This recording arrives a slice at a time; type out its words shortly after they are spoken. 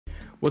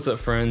What's up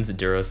friends,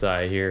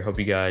 djdurosai here. Hope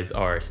you guys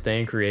are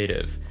staying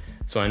creative.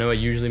 So I know I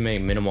usually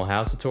make minimal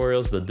house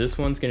tutorials, but this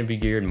one's going to be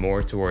geared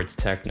more towards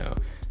techno.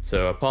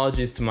 So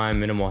apologies to my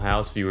minimal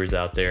house viewers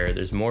out there,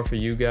 there's more for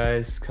you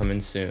guys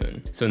coming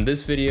soon. So in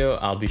this video,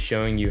 I'll be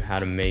showing you how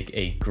to make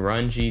a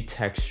grungy,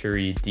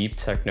 textury, deep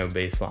techno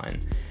bass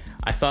line.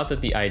 I thought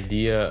that the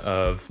idea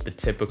of the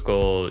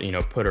typical,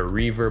 put a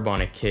reverb on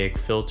a kick,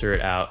 filter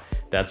it out,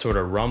 that sort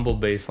of rumble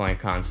bass line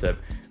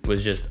concept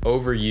was just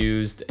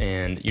overused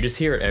and you just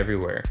hear it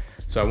everywhere.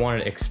 So I wanted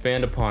to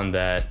expand upon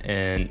that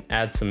and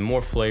add some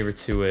more flavor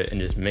to it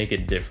and just make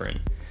it different.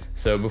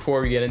 So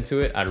before we get into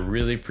it, I'd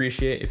really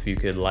appreciate if you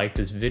could like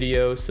this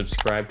video,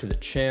 subscribe to the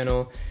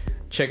channel,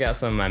 check out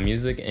some of my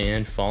music,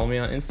 and follow me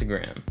on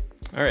Instagram.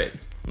 All right,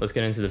 let's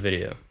get into the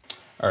video.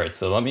 All right,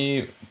 so let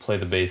me play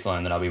the bass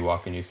line that I'll be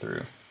walking you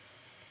through.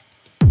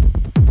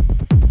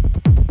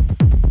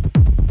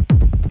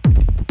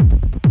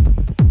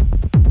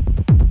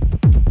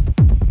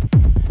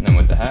 And then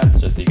with the hats,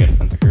 just so you get a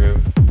sense of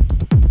groove.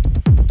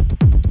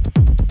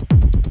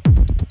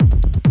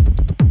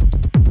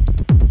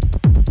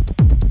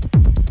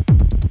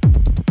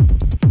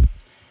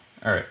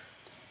 All right,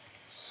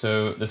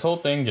 so this whole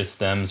thing just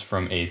stems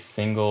from a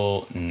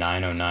single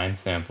 909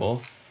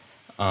 sample.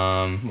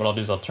 What I'll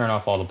do is I'll turn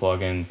off all the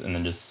plugins and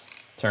then just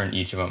turn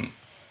each of them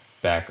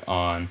back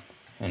on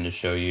and just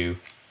show you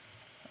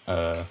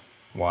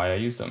why I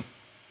used them.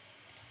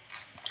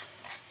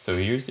 So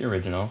here's the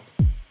original.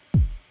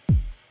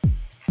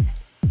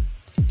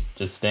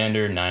 Just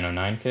standard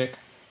 909 kick.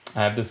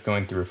 I have this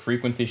going through a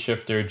frequency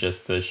shifter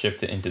just to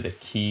shift it into the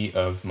key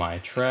of my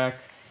track.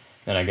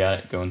 Then I got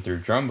it going through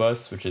drum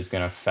bus, which is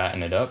gonna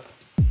fatten it up.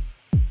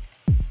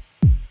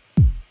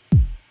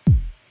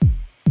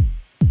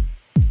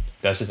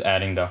 That's just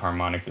adding the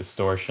harmonic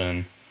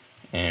distortion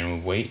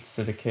and weights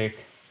to the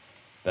kick.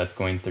 That's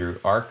going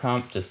through R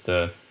comp just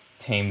to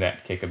tame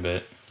that kick a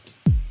bit.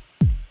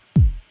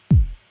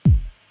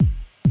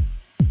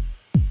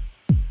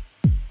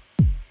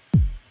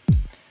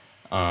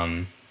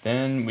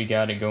 Then we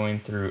got it going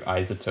through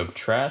isotope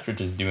trash,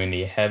 which is doing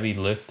the heavy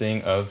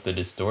lifting of the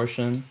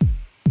distortion.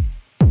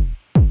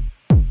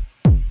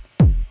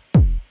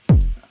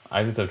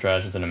 Isotope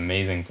trash is an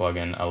amazing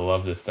plugin. I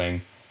love this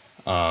thing.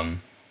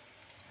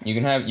 You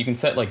can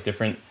set like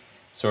different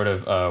sort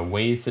of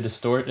ways to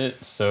distort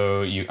it.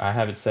 So I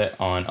have it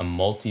set on a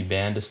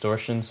multi-band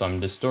distortion. So I'm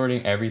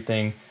distorting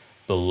everything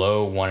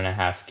below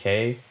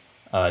 1.5K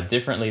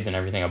differently than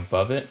everything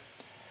above it.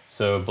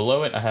 So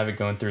below it, I have it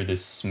going through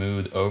this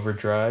smooth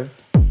overdrive.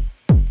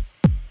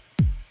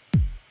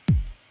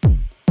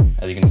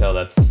 As you can tell,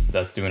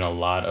 that's doing a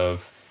lot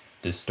of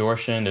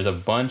distortion. There's a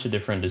bunch of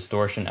different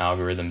distortion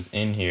algorithms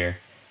in here.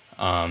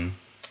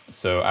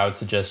 So I would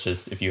suggest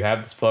just, if you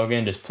have this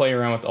plugin, just play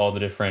around with all the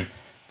different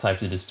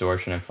types of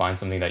distortion and find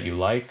something that you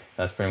like.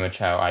 That's pretty much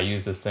how I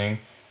use this thing.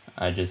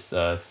 I just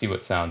see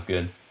what sounds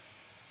good.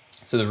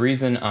 So the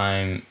reason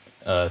I'm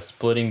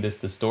splitting this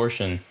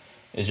distortion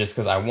is just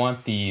because I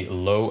want the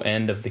low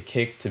end of the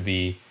kick to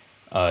be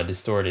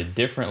distorted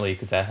differently,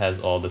 because that has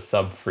all the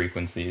sub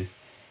frequencies.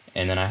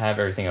 And then I have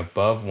everything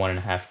above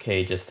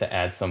 1.5K just to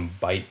add some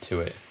bite to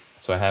it.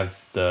 So I have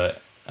the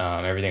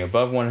everything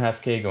above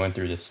 1.5K going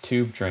through this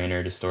tube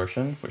drainer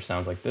distortion, which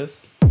sounds like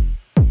this.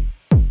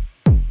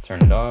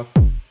 Turn it off.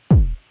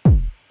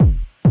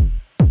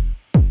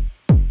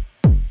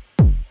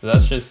 So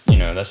that's just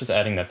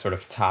adding that sort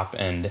of top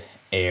end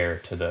air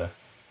to the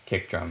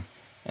kick drum.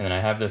 And then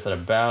I have this at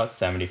about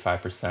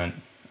 75%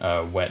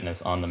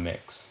 wetness on the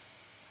mix.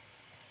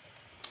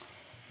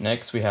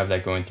 Next, we have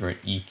that going through an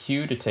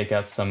EQ to take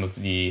out some of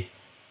the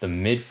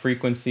mid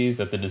frequencies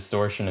that the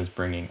distortion is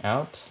bringing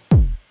out.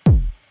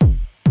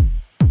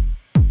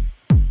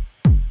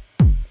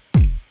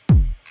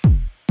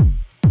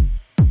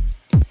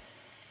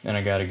 Then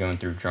I got it going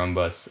through drum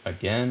bus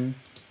again.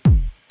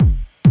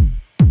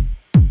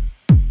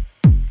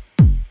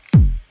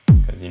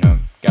 Because,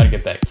 got to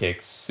get that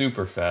kick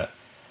super fat.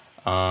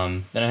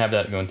 Then I have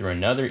that going through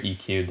another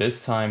EQ,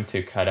 this time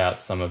to cut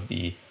out some of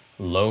the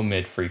low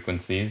mid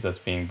frequencies that's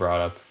being brought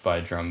up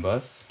by drum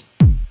bus.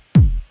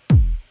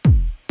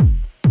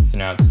 So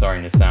now it's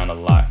starting to sound a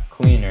lot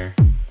cleaner.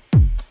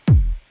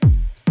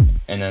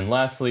 And then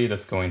lastly,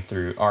 that's going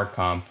through R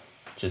comp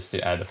just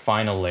to add the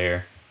final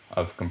layer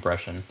of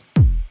compression.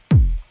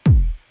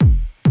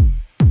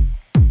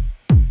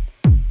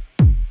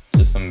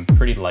 Just some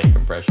pretty light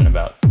compression,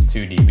 about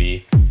 2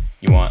 dB.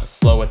 You want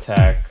slow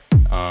attack,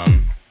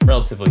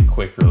 relatively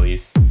quick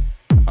release.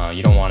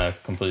 You don't want to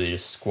completely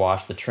just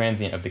squash the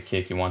transient of the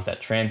kick. You want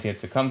that transient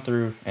to come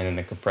through and then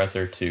the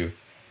compressor to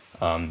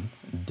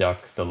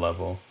duck the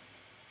level.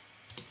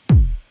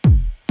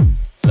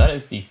 So that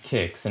is the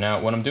kick. So now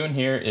what I'm doing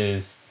here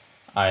is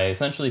I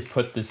essentially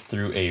put this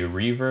through a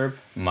reverb.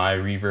 My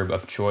reverb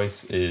of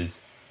choice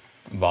is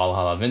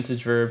Valhalla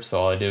vintage verb. So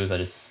all I did was I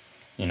just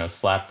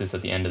slapped this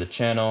at the end of the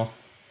channel,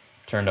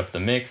 turned up the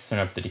mix, turned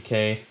up the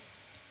decay.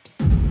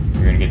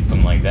 You're gonna get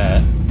something like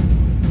that.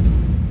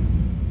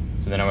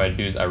 So then what I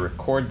do is I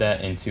record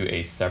that into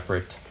a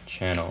separate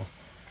channel.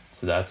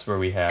 So that's where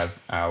we have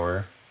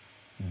our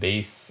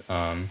bass,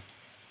 our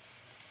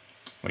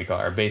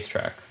bass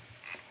track.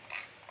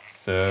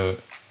 So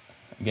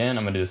again,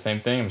 I'm gonna do the same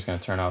thing. I'm just gonna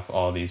turn off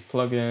all these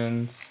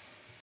plugins.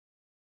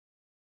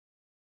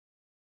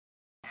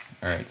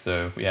 All right,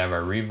 so we have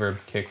our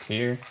reverb kick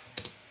here.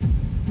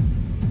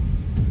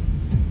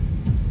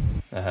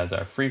 That has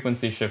our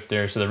frequency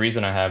shifter. So the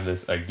reason I have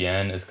this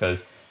again is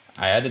because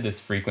I added this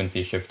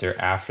frequency shifter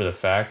after the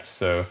fact.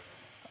 So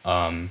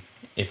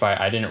if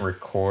I didn't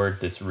record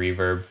this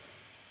reverb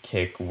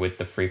kick with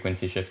the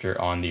frequency shifter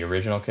on the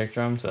original kick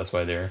drum, so that's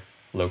why they're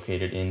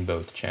located in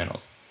both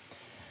channels.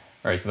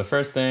 All right, so the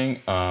first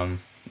thing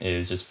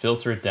is just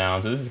filter it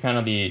down. So this is kind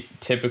of the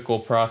typical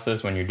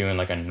process when you're doing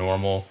like a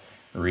normal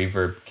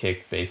reverb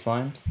kick bass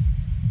line.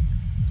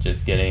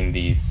 Just getting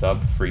the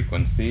sub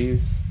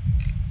frequencies.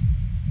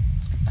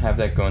 Have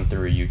that going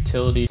through a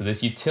utility. So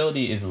this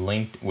utility is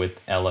linked with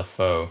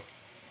LFO.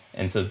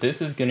 And so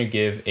this is gonna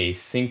give a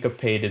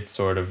syncopated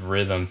sort of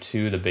rhythm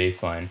to the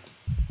bass line.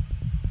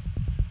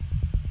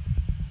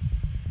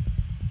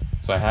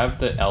 So I have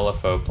the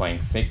LFO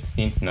playing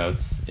 16th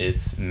notes.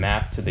 It's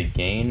mapped to the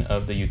gain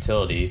of the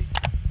utility.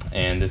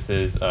 And this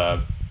is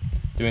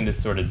doing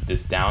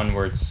this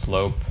downward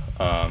slope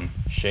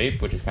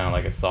shape, which is kind of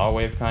like a saw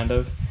wave kind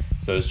of.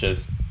 So it's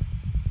just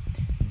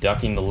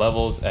ducking the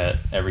levels at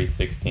every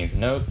 16th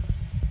note.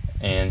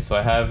 And so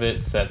I have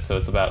it set so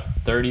it's about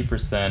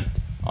 30%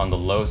 on the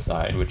low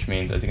side, which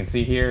means, as you can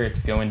see here,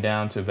 it's going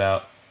down to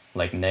about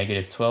like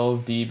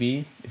 -12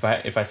 dB. If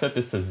I set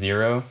this to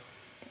 0,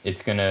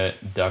 it's gonna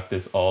duck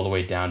this all the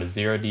way down to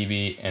 0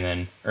 dB and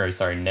then, or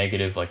sorry,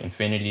 negative like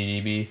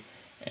infinity dB,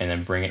 and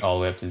then bring it all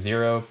the way up to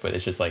 0. But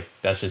it's just like,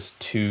 that's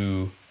just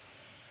too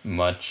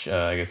much,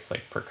 I guess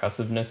like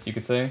percussiveness, you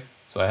could say.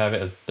 So I have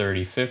it as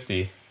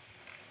 30-50.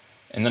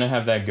 And then I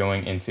have that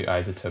going into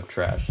isotope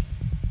trash.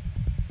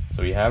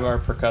 So we have our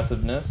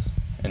percussiveness,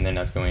 and then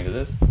that's going into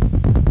this.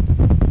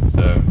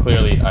 So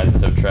clearly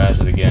isotope trash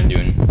is again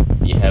doing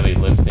the heavy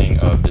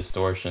lifting of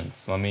distortion.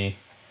 So let me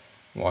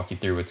walk you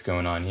through what's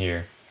going on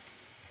here.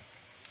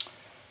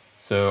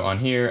 So on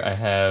here I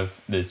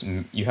have this,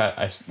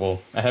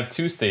 I have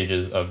two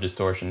stages of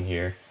distortion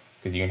here,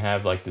 because you can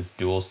have like this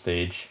dual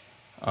stage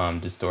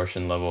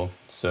distortion level.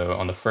 So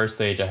on the first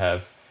stage I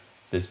have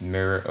this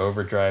mirror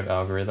overdrive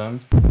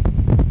algorithm.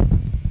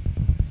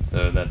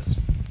 So that's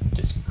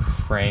just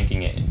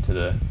cranking it into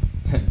the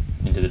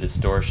into the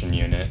distortion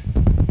unit.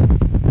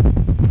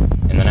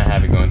 And then I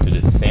have it going through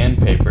the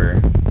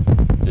sandpaper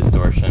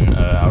distortion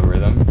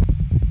algorithm.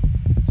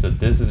 So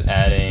this is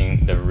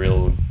adding the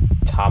real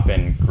top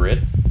end grit.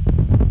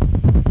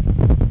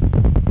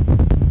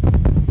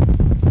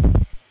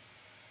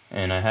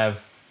 And I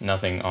have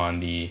nothing on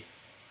the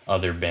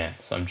other band.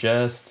 So I'm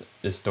just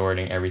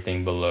distorting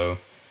everything below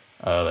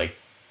like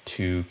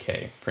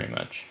 2K pretty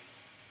much.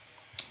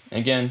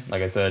 Again,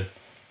 like I said,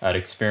 I'd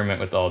experiment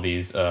with all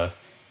these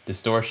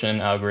distortion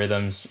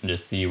algorithms and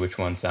just see which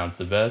one sounds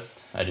the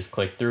best. I just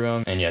click through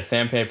them, and yeah,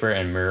 sandpaper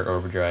and mirror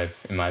overdrive,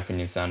 in my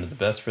opinion, sounded the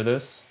best for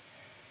this.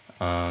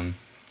 So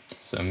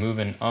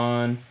moving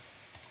on,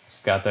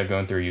 just got that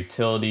going through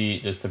utility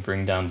just to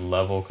bring down the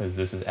level, because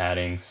this is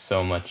adding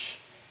so much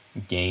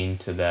gain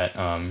to that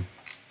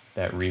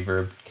that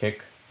reverb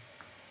kick.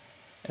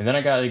 And then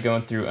I got it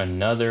going through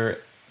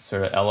another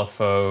sort of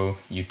LFO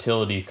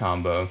utility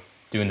combo,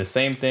 doing the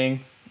same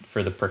thing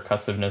for the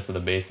percussiveness of the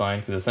bass line,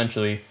 because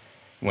essentially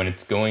when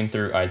it's going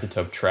through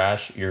isotope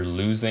trash, you're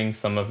losing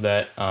some of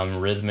that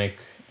rhythmic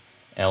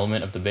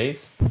element of the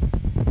bass.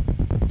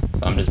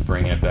 So I'm just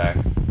bringing it back,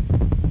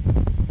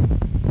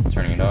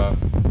 turning it off.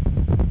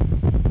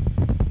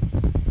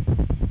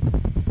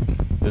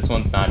 This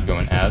one's not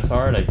going as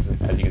hard.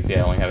 As you can see,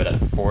 I only have it at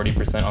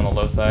 40% on the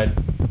low side,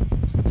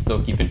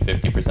 still keeping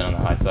 50% on the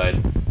high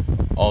side.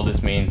 All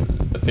this means,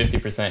 the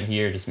 50%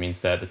 here just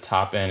means that the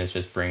top end is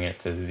just bringing it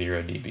to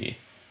 0 dB.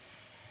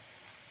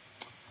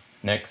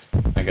 Next,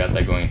 I got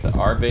that going into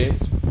R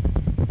bass.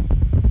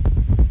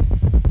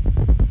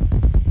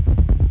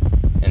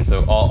 And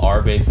so all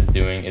R bass is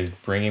doing is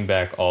bringing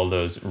back all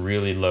those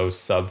really low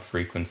sub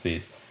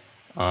frequencies,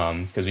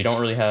 because we don't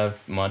really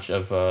have much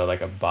of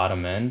like a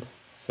bottom end.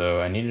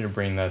 So I needed to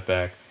bring that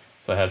back.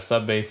 So I have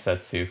sub bass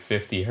set to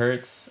 50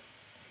 Hertz,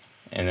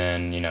 and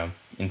then, you know,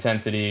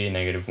 intensity,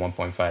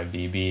 -1.5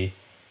 dB.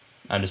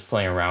 I'm just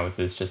playing around with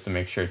this just to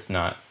make sure it's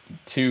not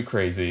too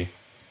crazy,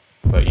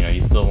 but you know,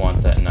 you still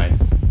want that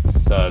nice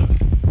sub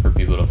for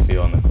people to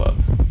feel in the club.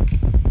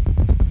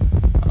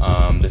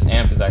 This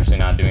amp is actually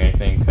not doing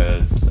anything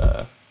because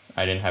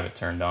I didn't have it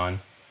turned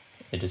on.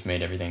 It just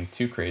made everything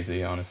too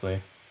crazy,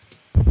 honestly.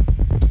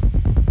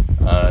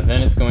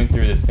 Then it's going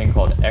through this thing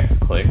called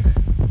X-Click.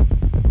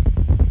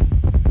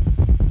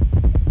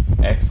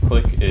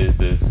 X-Click is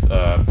this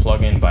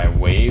plugin by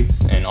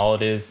Waves, and all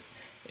it is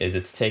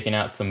it's taking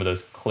out some of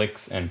those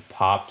clicks and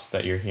pops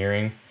that you're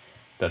hearing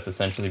that's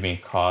essentially being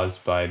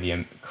caused by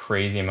the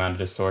crazy amount of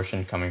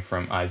distortion coming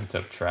from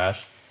isotope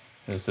trash.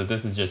 And so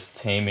this is just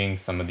taming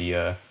some of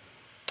the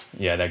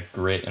that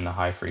grit and the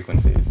high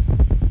frequencies.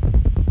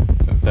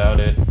 So without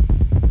it,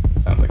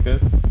 sounds like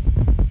this.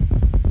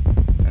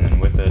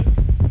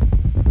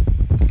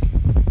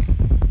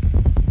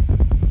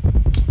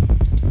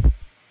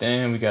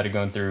 got it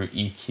going through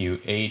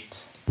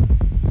EQ8.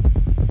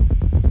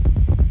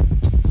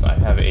 So I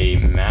have a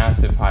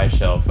massive high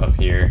shelf up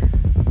here,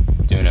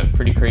 doing a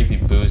pretty crazy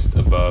boost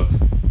above,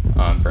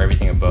 for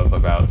everything above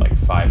about like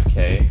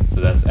 5K.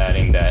 So that's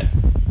adding that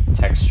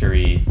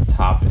textury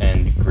top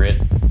end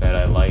grit that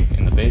I like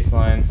in the bass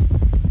lines.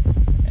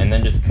 And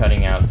then just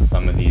cutting out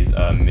some of these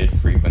mid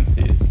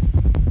frequencies.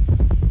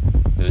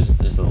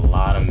 There's a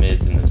lot of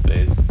mids in this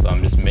bass, so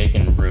I'm just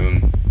making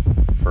room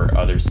for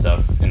other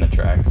stuff in the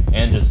track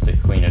and just to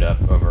clean it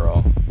up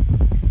overall.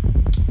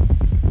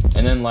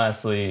 And then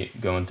lastly,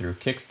 going through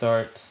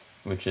Kickstart,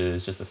 which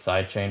is just a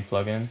sidechain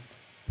plugin.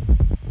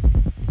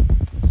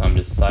 So I'm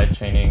just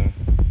sidechaining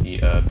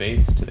the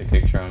bass to the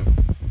kick drum.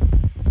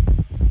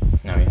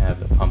 Now we have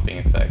the pumping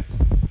effect.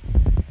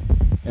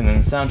 And then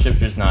the sound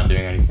shifter's not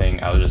doing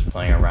anything. I was just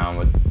playing around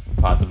with,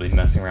 possibly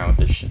messing around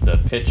with the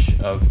pitch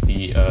of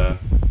the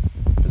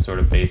sort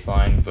of bass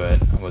line,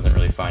 but I wasn't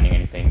really finding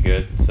anything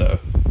good, so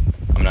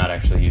I'm not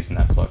actually using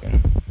that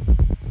plugin.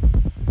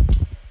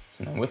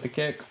 So now with the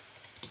kick.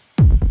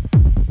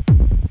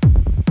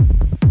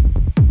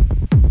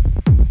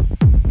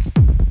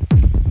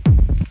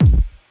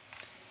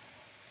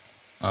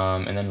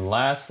 And then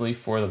lastly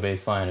for the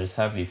bass line, I just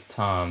have these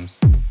toms.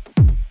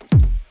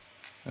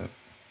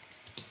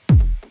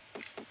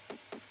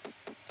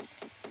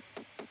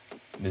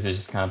 This is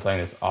just kind of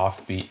playing this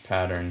offbeat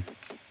pattern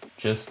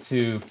just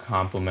to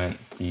complement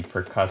the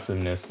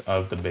percussiveness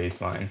of the bass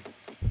line.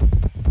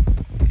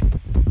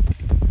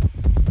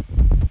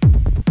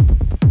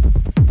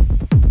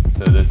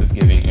 So this is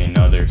giving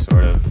another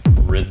sort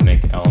of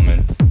rhythmic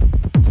element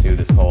to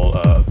this whole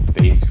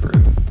bass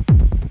groove.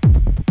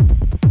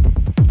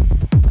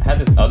 I had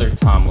this other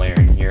tom layer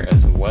in here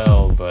as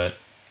well, but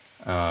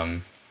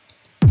I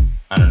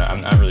don't know,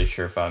 I'm not really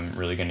sure if I'm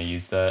really going to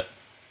use that,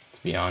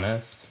 to be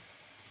honest.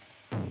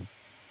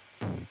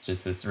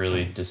 Just this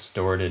really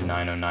distorted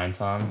 909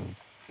 tom.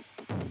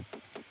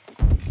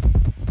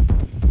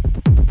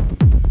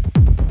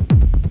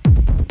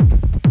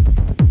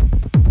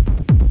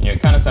 You know,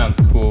 it kind of sounds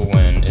cool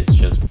when it's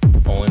just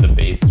only the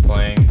bass is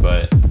playing,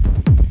 but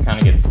it kind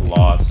of gets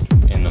lost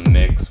in the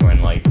mix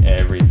when like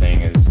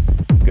everything is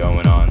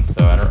going on.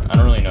 So I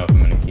don't really know if I'm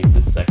going to keep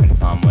this second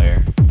tom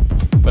layer,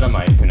 but I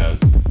might, who knows.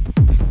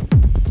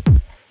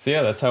 So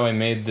yeah, that's how I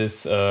made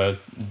this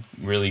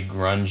really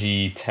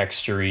grungy,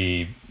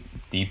 textury,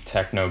 deep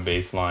techno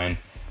bass line.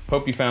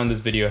 Hope you found this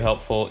video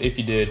helpful. If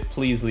you did,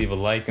 please leave a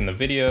like in the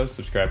video,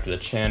 subscribe to the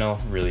channel,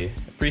 really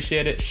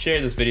appreciate it.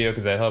 Share this video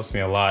because that helps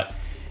me a lot.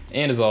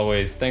 And as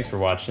always, thanks for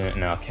watching,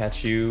 and I'll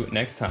catch you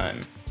next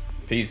time.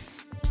 Peace.